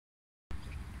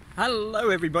Hello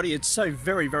everybody, it's so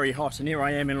very hot and here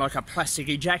I am in like a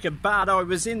plasticky jacket, but I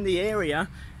was in the area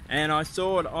and I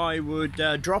thought I would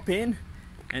drop in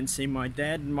and see my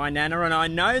dad and my nana, and I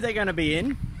know they're going to be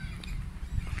in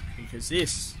because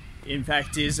this in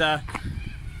fact is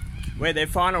where their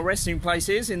final resting place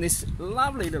is, in this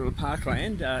lovely little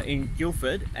parkland in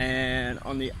Guildford. And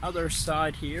on the other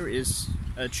side here is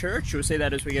a church. You'll see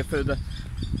that as we get further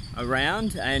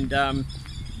around. And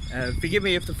forgive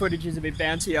me if the footage is a bit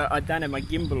bouncy. I don't have my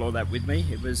gimbal or that with me.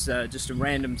 It was just a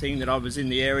random thing that I was in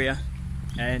the area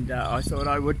and I thought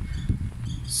I would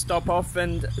stop off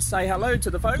and say hello to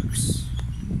the folks.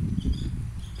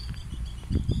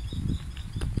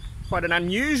 Quite an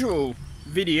unusual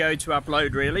video to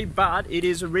upload really, but it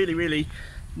is a really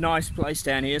nice place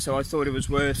down here, so I thought it was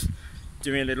worth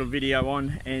doing a little video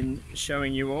on and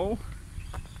showing you all.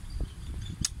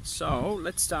 So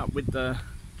let's start with the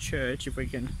church, if we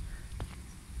can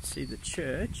see the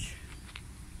church.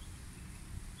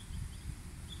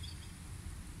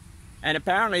 And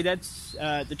apparently that's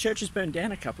the church has burned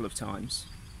down a couple of times.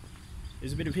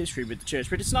 There's a bit of history with the church,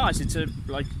 but it's nice. It's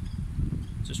like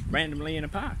just randomly in a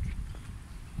park.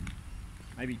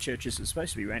 Maybe churches are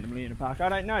supposed to be randomly in a park, I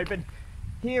don't know. But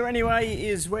here anyway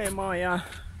is where my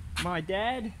my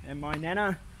dad and my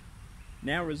nana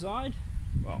now reside.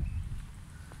 Well,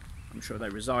 I'm sure they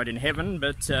reside in heaven,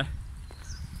 but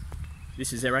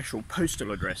this is their actual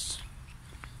postal address.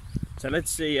 So let's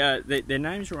see, their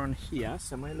names are on here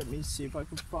somewhere. Let me see if I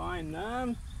can find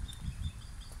them.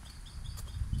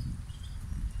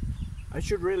 I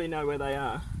should really know where they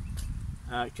are,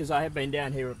 because I have been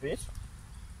down here a bit,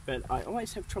 but I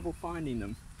always have trouble finding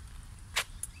them.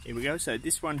 Here we go. So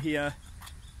this one here,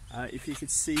 if you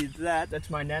could see that, that's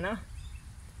my nana,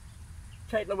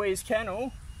 Kate Louise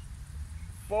Cannell,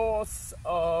 4th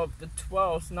of the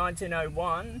 12th,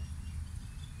 1901.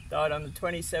 Died on the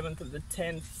 27th of the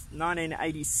 10th,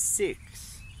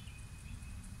 1986.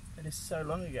 That is so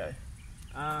long ago.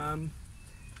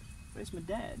 Where's my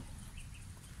dad?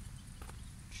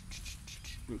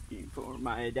 Looking for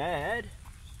my dad.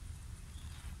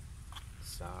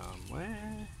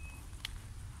 Somewhere.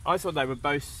 I thought they were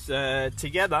both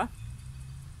together,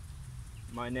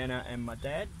 my nana and my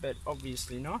dad, but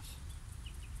obviously not.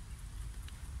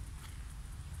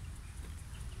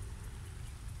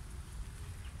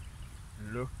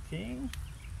 Looking.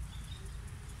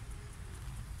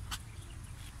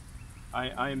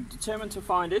 I am determined to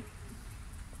find it.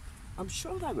 I'm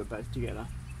sure they were both together.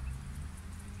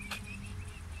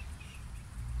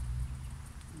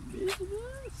 Business.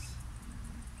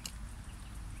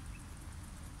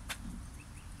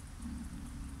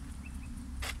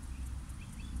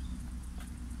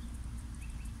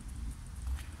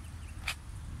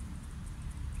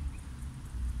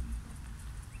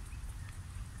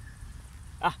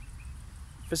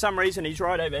 For some reason he's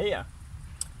right over here.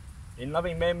 In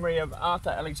loving memory of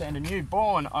Arthur Alexander New,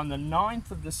 born on the 9th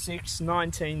of the 6th,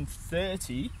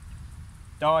 1930,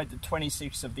 died the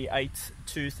 26th of the 8th,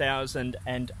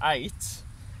 2008.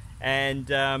 And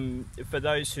for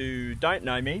those who don't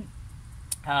know me,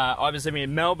 I was living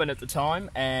in Melbourne at the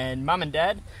time, and Mum and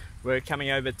Dad were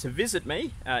coming over to visit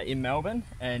me in Melbourne,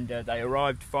 and they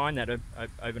arrived fine. They had an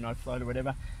overnight flight or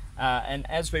whatever. And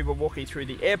as we were walking through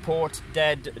the airport,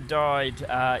 Dad died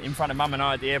in front of Mum and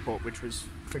I at the airport, which was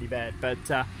pretty bad.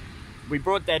 But we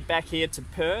brought Dad back here to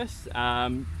Perth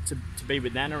to be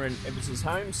with Nana, and it was his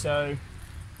home, so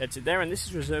that's it there. And this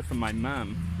is reserved for my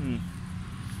mum.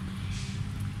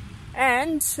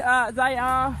 And they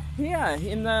are here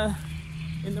in the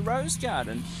rose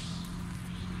garden.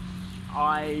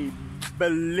 I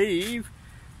believe,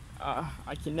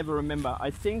 I can never remember,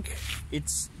 I think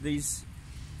it's these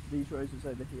roses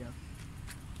over here.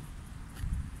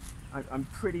 I'm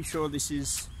pretty sure this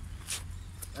is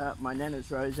my nana's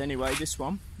rose anyway, this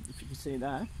one, if you can see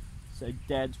that. So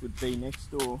Dad's would be next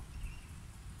door.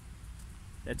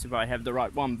 That's if I have the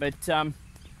right one. But it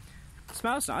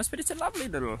smells nice, but it's a lovely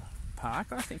little park.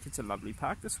 I think it's a lovely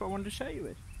park. That's why I wanted to show you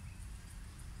it.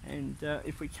 And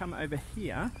if we come over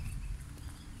here,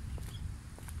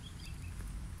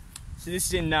 so this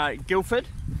is in Guildford,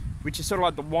 which is sort of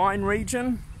like the wine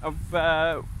region of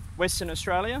Western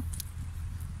Australia.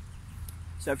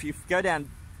 So if you go down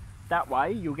that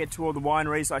way, you'll get to all the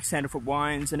wineries like Sandalfoot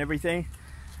Wines and everything.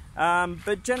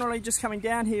 But generally, just coming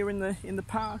down here in the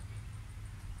park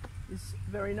is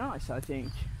very nice, I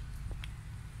think.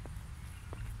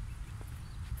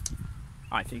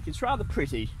 I think it's rather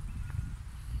pretty,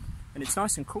 and it's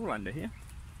nice and cool under here.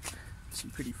 Some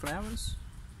pretty flowers.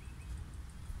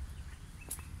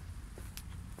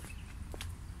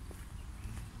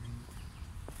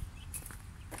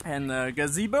 and the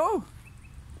gazebo.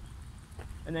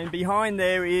 And then behind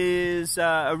there is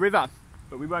a river,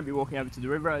 but we won't be walking over to the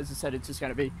river. As I said, it's just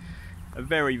going to be a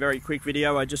very, very quick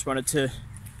video. I just wanted to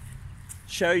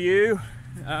show you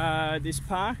this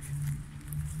park.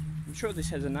 I'm sure this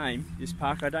has a name, this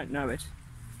park, I don't know it.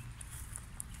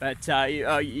 But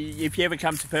if you ever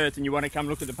come to Perth and you want to come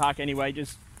look at the park anyway,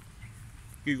 just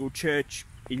Google church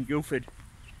in Guildford.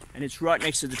 And it's right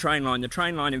next to the train line. The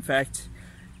train line, in fact,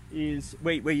 is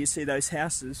where you see those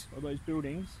houses or those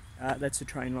buildings. That's the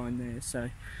train line there, so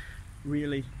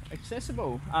really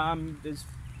accessible. There's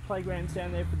playgrounds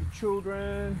down there for the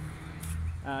children.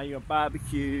 You got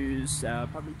barbecues,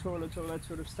 public toilets, all that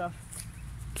sort of stuff.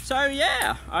 So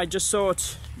yeah, I just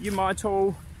thought you might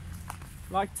all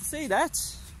like to see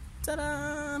that.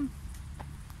 Ta-da!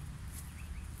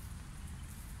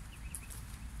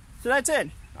 So that's it.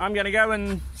 I'm going to go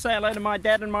and say hello to my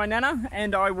dad and my nana,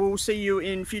 and I will see you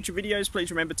in future videos.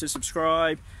 Please remember to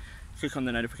subscribe, click on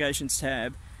the notifications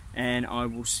tab, and I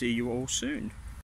will see you all soon.